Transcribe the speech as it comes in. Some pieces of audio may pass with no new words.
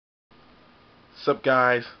Sup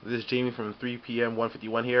guys, this is Jamie from 3PM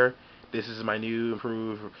 151 here. This is my new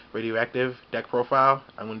improved radioactive deck profile.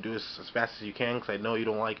 I'm going to do this as fast as you can because I know you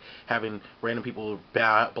don't like having random people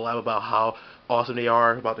blab about how awesome they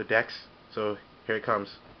are about their decks. So here it comes.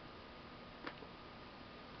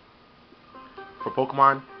 For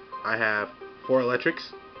Pokemon, I have 4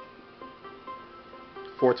 Electriks,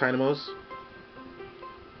 4 Tynamos,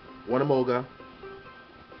 1 Emolga,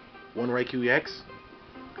 1 Raikou EX,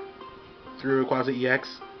 3 Rayquaza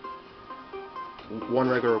EX, 1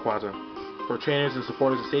 regular Rayquaza. For trainers and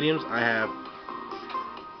supporters of stadiums, I have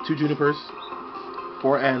 2 Junipers,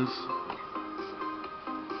 4 Ents,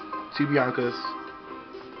 2 Biancas,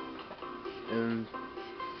 and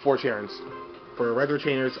 4 Charons. For regular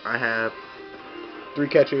trainers, I have 3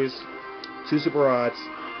 Catchers, 2 Super Rods,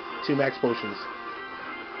 2 Max Potions,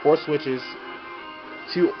 4 Switches,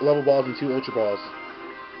 2 Level Balls and 2 Ultra Balls,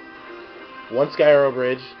 1 Sky Arrow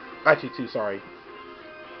Bridge, actually 2, sorry,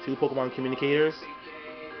 2 Pokemon Communicators,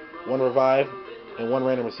 1 Revive, and 1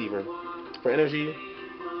 Random Receiver. For energy,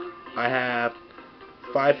 I have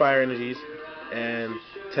 5 Fire Energies and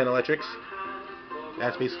 10 Electriks.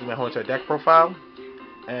 That's basically my whole entire deck profile.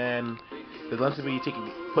 And the length of me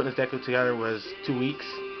putting this deck together was 2 weeks.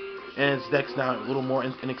 And this deck's now a little more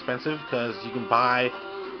inexpensive because you can buy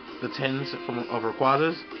the tins of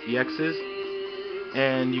Rayquazas, EXs,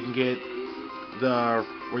 and you can get the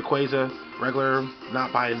Rayquaza regular,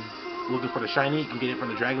 not buying, looking for the shiny. You can get it from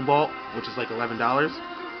the Dragon Ball, which is like $11.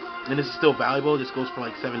 And this is still valuable. This goes for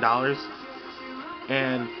like $7.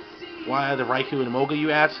 And why the Raikou and Emolga,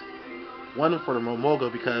 you ask? One, for the Emolga,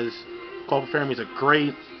 because Call for Fermi is a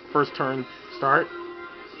great first turn start.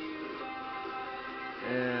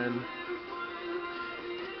 And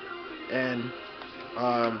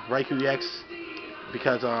Raikou EX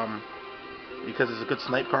because it's a good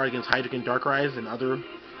snipe card against Hydreigon, Darkrai, and other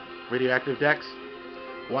radioactive decks.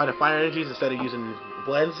 Why the Fire Energies instead of using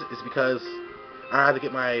blends is because I rather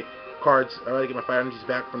get my cards, I rather get my Fire Energies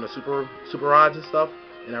back from the Super Rods and stuff,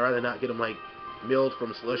 and I rather not get them like milled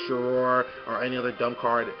from Celestial Roar or any other dumb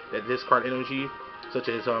card that discard energy, such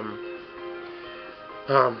as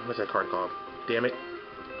what's that card called? Damn it,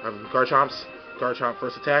 Garchomp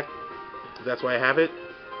first attack. That's why I have it.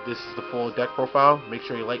 This is the full deck profile. Make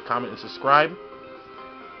sure you like, comment, and subscribe.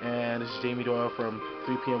 And this is Jamie Doyle from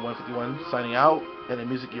 3PM 151 signing out. And the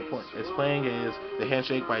music it's playing is The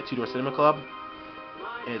Handshake by Two Door Cinema Club.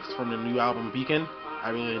 It's from the new album Beacon. I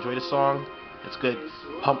really enjoy this song. It's a good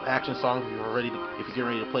pump action song if you get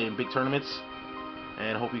ready to play in big tournaments.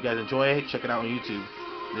 And I hope you guys enjoy it. Check it out on YouTube.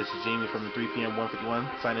 This is Jamie from 3PM 151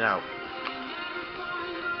 signing out.